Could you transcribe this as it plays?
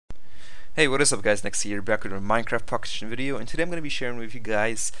Hey, what is up guys, Next here, back with a Minecraft Pocket Edition video, and today I'm going to be sharing with you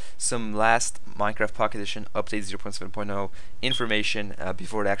guys some last Minecraft Pocket Edition update 0.7.0 information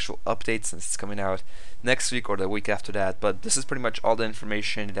before the actual update, since it's coming out next week or the week after that. But this is pretty much all the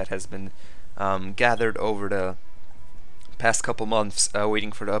information that has been gathered over the past couple months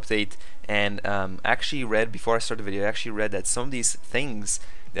waiting for the update. And actually read, before I start the video, I actually read that some of these things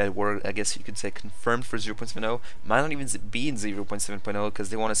that were, I guess you could say, confirmed for 0.7.0 might not even be in 0.7.0 because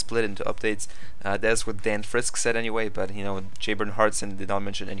they want to split into updates. That's what Dan Frisk said anyway, but you know, Jay Bernhardsen did not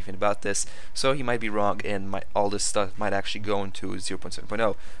mention anything about this, so he might be wrong, and all this stuff might actually go into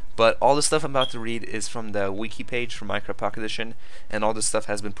 0.7.0. But all the stuff I'm about to read is from the wiki page for Minecraft Pocket Edition, and all this stuff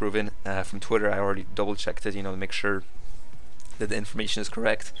has been proven from Twitter. I already double checked it, you know, to make sure that the information is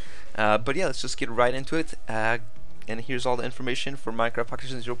correct. But yeah, let's just get right into it. And here's all the information for Minecraft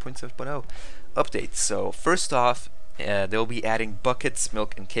Pocket Edition 0.7.0 update. So first off, they'll be adding buckets,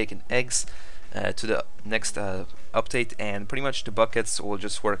 milk, and cake and eggs to the next update, and pretty much the buckets will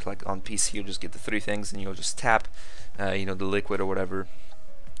just work like on PC. You'll just get the three things, and you'll just tap, you know, the liquid or whatever,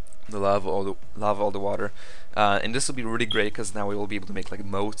 the lava, all the water, and this will be really great because now we will be able to make like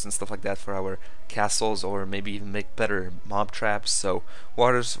moats and stuff like that for our castles, or maybe even make better mob traps. So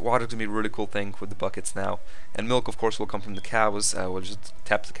water's gonna be a really cool thing with the buckets now. And milk, of course, will come from the cows. We'll just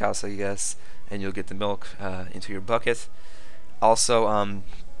tap the cows, I guess, and you'll get the milk into your bucket. Also,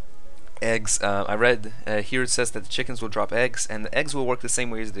 eggs. I read here it says that the chickens will drop eggs, and the eggs will work the same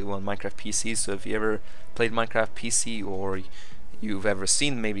way as they will on Minecraft PC. So if you ever played Minecraft PC, or you've ever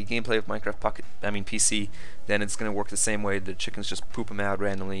seen maybe gameplay of Minecraft PC, then it's gonna work the same way. The chickens just poop them out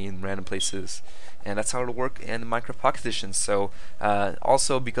randomly in random places, and that's how it'll work in the Minecraft Pocket Edition. So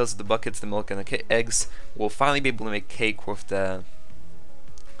also, because of the buckets, the milk, and the eggs, we'll finally be able to make cake with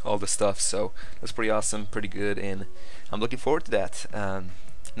all the stuff. So that's pretty awesome, pretty good, and I'm looking forward to that.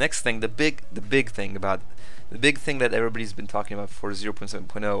 Next thing, the big thing that everybody's been talking about for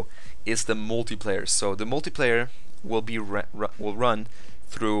 0.7.0 is the multiplayer. So the multiplayer will run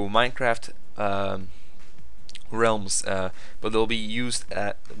through Minecraft realms, but they'll be used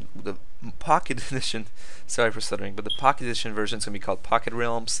at the Pocket Edition. Sorry for stuttering, but the Pocket Edition version is going to be called Pocket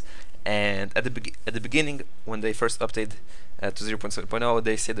Realms. And at the beginning, when they first updated to 0.7.0,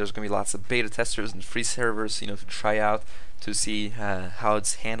 they said there's going to be lots of beta testers and free servers, you know, to try out, to see how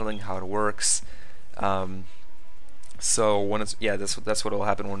it's handling, how it works. So when it's, yeah, that's what will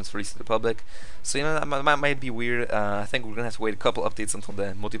happen when it's released to the public. So you know, that might be weird. I think we're gonna have to wait a couple updates until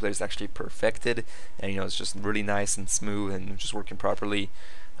the multiplayer is actually perfected, and you know, it's just really nice and smooth and just working properly.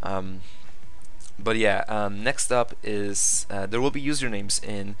 But yeah, next up is there will be usernames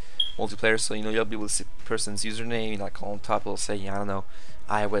in multiplayer, so you know, you'll be able to see a person's username. Like on top, it'll say, I don't know,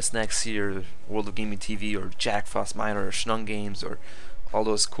 iOS Nexy, or World of Gaming TV, or Jack Frost Miner, or Schnung Games, or all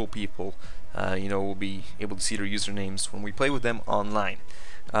those cool people. You know, we'll be able to see their usernames when we play with them online.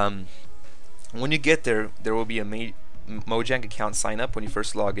 When you get there, there will be a Mojang account sign up when you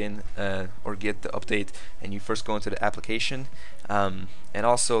first log in or get the update, and you first go into the application. And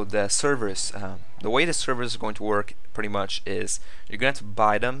also the servers. The way the servers are going to work pretty much is you're going to have to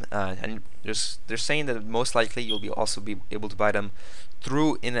buy them, and they're saying that most likely you'll also be able to buy them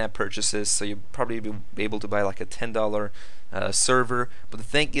through in-app purchases. So you'll probably be able to buy like a $10 server, but the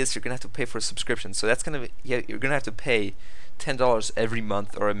thing is, you're gonna have to pay for a subscription. So that's gonna you're gonna have to pay $10 every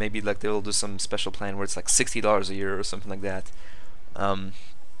month, or maybe like they'll do some special plan where it's like $60 a year or something like that.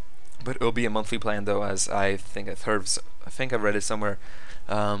 But it'll be a monthly plan though, as I think I've heard. I think I read it somewhere.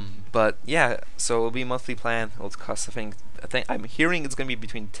 But yeah, so it'll be a monthly plan. It'll cost, I think I'm hearing it's gonna be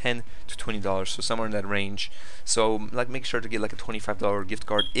between $10 to $20, so somewhere in that range. So like, make sure to get like a $25 gift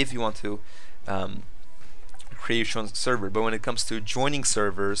card if you want to create your own server. But when it comes to joining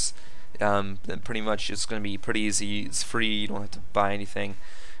servers, then pretty much it's going to be pretty easy. It's free. You don't have to buy anything,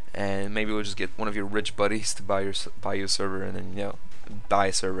 and maybe we'll just get one of your rich buddies to buy you a server, and then, you know, buy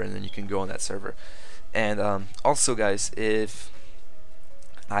a server, and then you can go on that server. And also, guys, if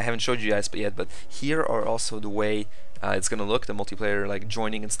I haven't showed you guys yet, but here are also the way it's gonna look, the multiplayer, like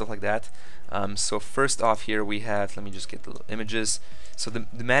joining and stuff like that. So first off, here we have, let me just get the images. So the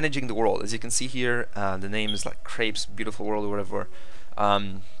managing the world, as you can see here, the name is like Crepes Beautiful World or whatever.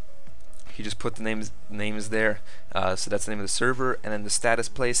 You just put the names there, so that's the name of the server, and then the status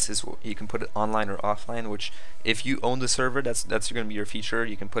place is, you can put it online or offline, which if you own the server, that's going to be your feature.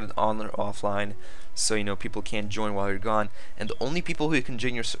 You can put it on or offline, so you know, people can't join while you're gone, and the only people who can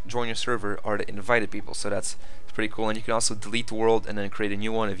join your server are the invited people. So that's pretty cool. And you can also delete the world and then create a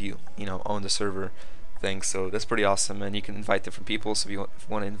new one if you know, own the server thing. So that's pretty awesome, and you can invite different people. So if you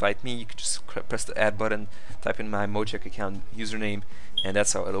want to invite me, you can just press the add button, type in my Mojang account username, and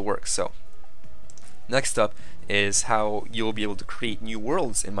that's how it'll work. So next up is how you'll be able to create new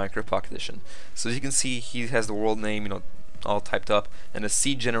worlds in Minecraft Pocket Edition. So as you can see, he has the world name, all typed up, and a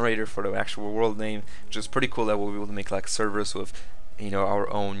seed generator for the actual world name, which is pretty cool that we'll be able to make like servers with, our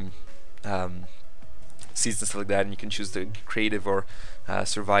own seeds and stuff like that, and you can choose the creative or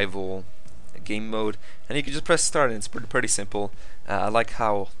survival game mode, and you can just press start, and it's pretty simple. I like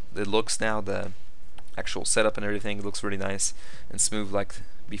how it looks now, the actual setup and everything. It looks really nice and smooth like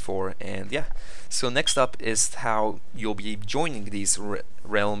before. And yeah, so next up is how you'll be joining these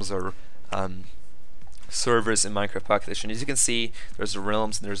realms or servers in Minecraft Pocket Edition. As you can see, there's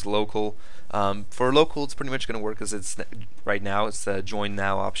realms and there's local. For local, it's pretty much going to work as it's right now. It's the join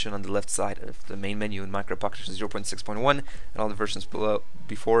now option on the left side of the main menu in Minecraft Pocket Edition 0.6.1 and all the versions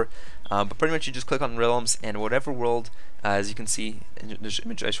before. But pretty much you just click on realms, and whatever world, as you can see in the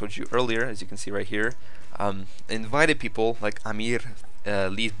image I showed you earlier, as you can see right here, invited people like Amir,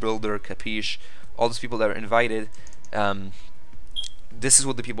 Leaf Builder, Capiche, all those people that are invited. This is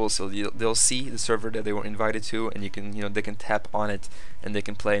what the people, so they'll see the server that they were invited to, and you can, they can tap on it and they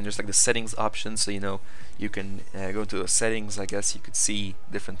can play. And there's like the settings option, so you can go to the settings. I guess you could see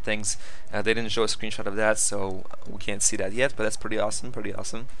different things. They didn't show a screenshot of that, so we can't see that yet, but that's pretty awesome.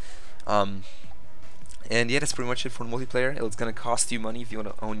 And yeah, that's pretty much it for multiplayer. It's gonna cost you money if you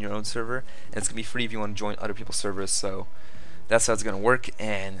want to own your own server, and it's gonna be free if you want to join other people's servers. So that's how it's gonna work,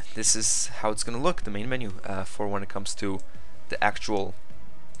 and this is how it's gonna look, the main menu, for when it comes to the actual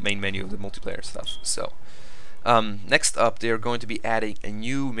main menu of the multiplayer stuff. So next up, they are going to be adding a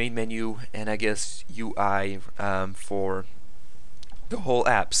new main menu and I guess UI for the whole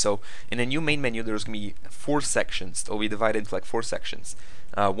app. So in a new main menu, there's going to be 4 sections. They'll be divided into like 4 sections.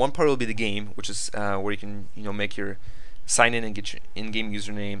 One part will be the game, which is where you can make your sign in and get your in-game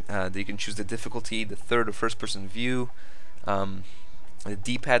username. You can choose the difficulty, the third or first person view, the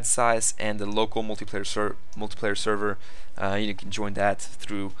D-pad size, and the local multiplayer server. You can join that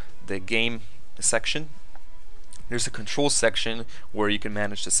through the game section. There's a control section where you can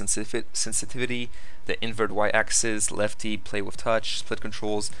manage the sensitivity, the invert y-axis, lefty, play with touch, split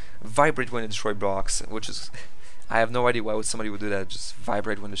controls, vibrate when you destroy blocks, which is, I have no idea why somebody would do that. Just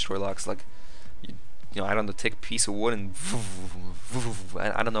vibrate when destroy blocks, like I don't know, take a piece of wood and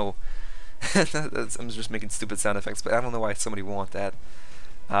I don't know. I'm just making stupid sound effects, but I don't know why somebody would want that.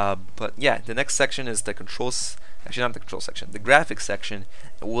 But yeah, the next section is the controls. Actually, not the control section, the graphics section,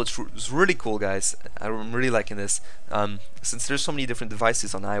 which is really cool, guys. I'm really liking this. Since there's so many different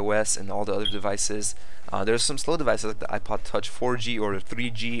devices on iOS and all the other devices, there's some slow devices like the iPod Touch 4G or the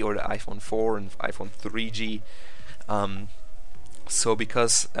 3G or the iPhone 4 and iPhone 3G. So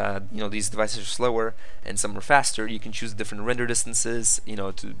because these devices are slower and some are faster, you can choose different render distances,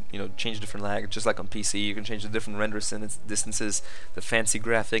 to change different lag. Just like on PC, you can change the different render distances, the fancy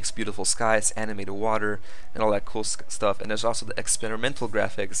graphics, beautiful skies, animated water, and all that cool stuff. And there's also the experimental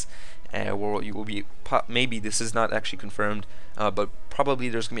graphics, where you will be maybe this is not actually confirmed, but probably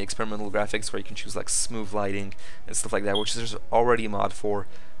there's gonna be experimental graphics where you can choose like smooth lighting and stuff like that, which there's already a mod for,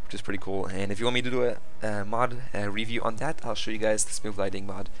 which is pretty cool. And if you want me to do a mod review on that, I'll show you guys the smooth lighting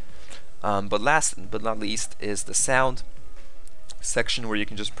mod. But last but not least is the sound section, where you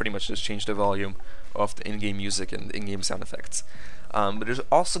can just pretty much just change the volume of the in-game music and in-game sound effects. But there's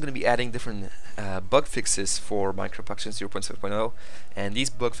also going to be adding different bug fixes for Minecraft Pocket Edition 0.7.0, and these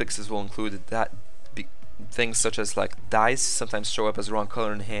bug fixes will include things such as like dyes sometimes show up as the wrong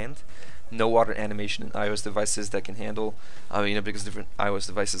color in hand, no water animation in iOS devices that can handle, because different iOS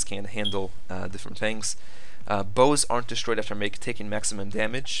devices can handle different things. Bows aren't destroyed after taking maximum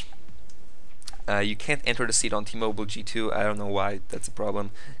damage. You can't enter the seed on T-Mobile G2. I don't know why that's a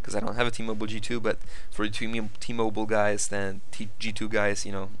problem, because I don't have a T-Mobile G2, but for T-Mobile guys, then G2 guys,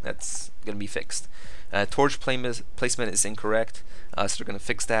 that's going to be fixed. Torch placement is incorrect, so they're going to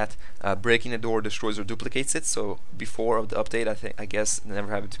fix that. Breaking a door destroys or duplicates it. So before of the update, I guess it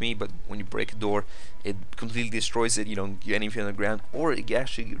never happened to me, but when you break a door, it completely destroys it. You don't get anything on the ground, or it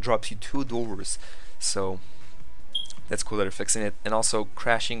actually drops you 2 doors. So that's cool that they're fixing it. And also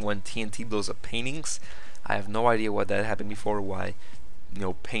crashing when TNT blows up paintings. I have no idea why that happened before, why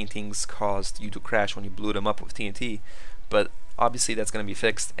paintings caused you to crash when you blew them up with TNT, but obviously that's going to be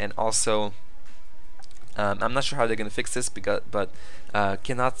fixed. And also I'm not sure how they're going to fix this, but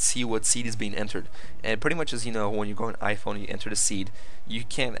cannot see what seed is being entered. And pretty much, as you know, when you go on iPhone and you enter the seed, you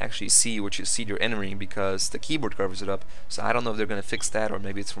can't actually see which seed you're entering because the keyboard covers it up. So I don't know if they're going to fix that, or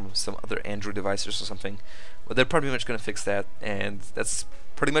maybe it's from some other Android devices or something. But they're pretty much going to fix that, and that's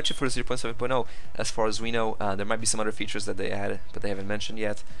pretty much it for 0.7.0. As far as we know, there might be some other features that they added, but they haven't mentioned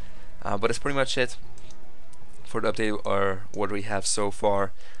yet. But it's pretty much it for the update, or what we have so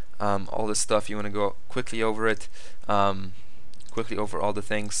far. All this stuff, you want to go quickly over it, quickly over all the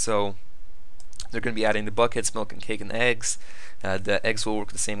things. So they're going to be adding the buckets, milk and cake and eggs. The eggs will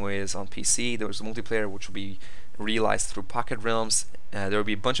work the same way as on PC. There was a multiplayer which will be realized through Pocket Realms. There will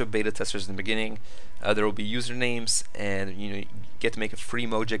be a bunch of beta testers in the beginning. There will be usernames, and you get to make a free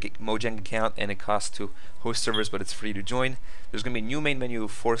Mojang account, and it costs to host servers, but it's free to join. There's going to be a new main menu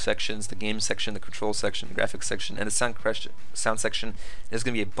of 4 sections: the game section, the control section, the graphics section, and the sound section. There's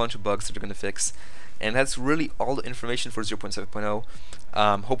going to be a bunch of bugs that they're going to fix. And that's really all the information for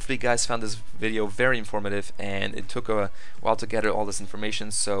 0.7.0. Hopefully you guys found this video very informative, and it took a while to gather all this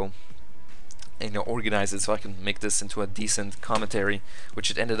information, so organize it so I can make this into a decent commentary,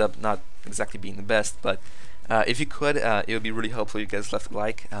 which it ended up not exactly being the best. But if you could, it would be really helpful if you guys left a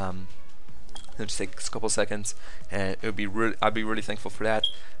like. It'll just take a couple seconds, and it would be I'd be really thankful for that.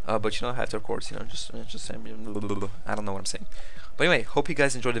 But you know, after, of course, just I don't know what I'm saying. But anyway, hope you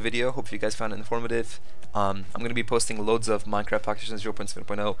guys enjoyed the video. Hope you guys found it informative. I'm going to be posting loads of Minecraft Pocket Edition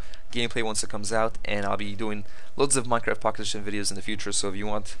 0.7.0 gameplay once it comes out, and I'll be doing loads of Minecraft Pocket Edition videos in the future. So if you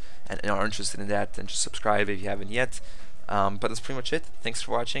want and are interested in that, then just subscribe if you haven't yet. But that's pretty much it. Thanks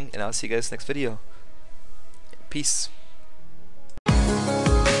for watching, and I'll see you guys next video. Peace.